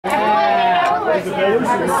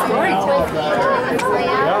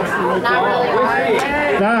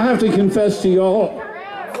Now I have to confess to y'all.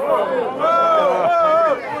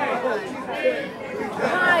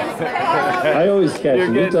 I always catch You're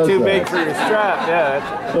it. getting too big for your strap,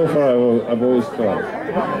 yeah. So far, I've always caught it.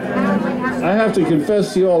 I have to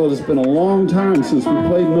confess to y'all that it's been a long time since we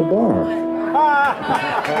played in the bar.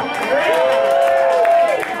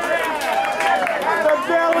 The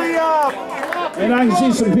belly up! And I can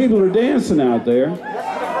see some people are dancing out there.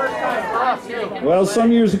 Well,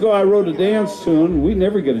 some years ago I wrote a dance tune. We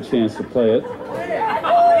never get a chance to play it.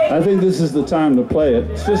 I think this is the time to play it.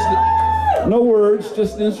 It's just no words,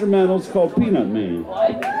 just instrumental. It's called Peanut Man.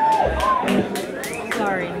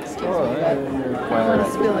 Sorry, excuse me. I want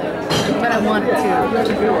to spill it, but I want it it.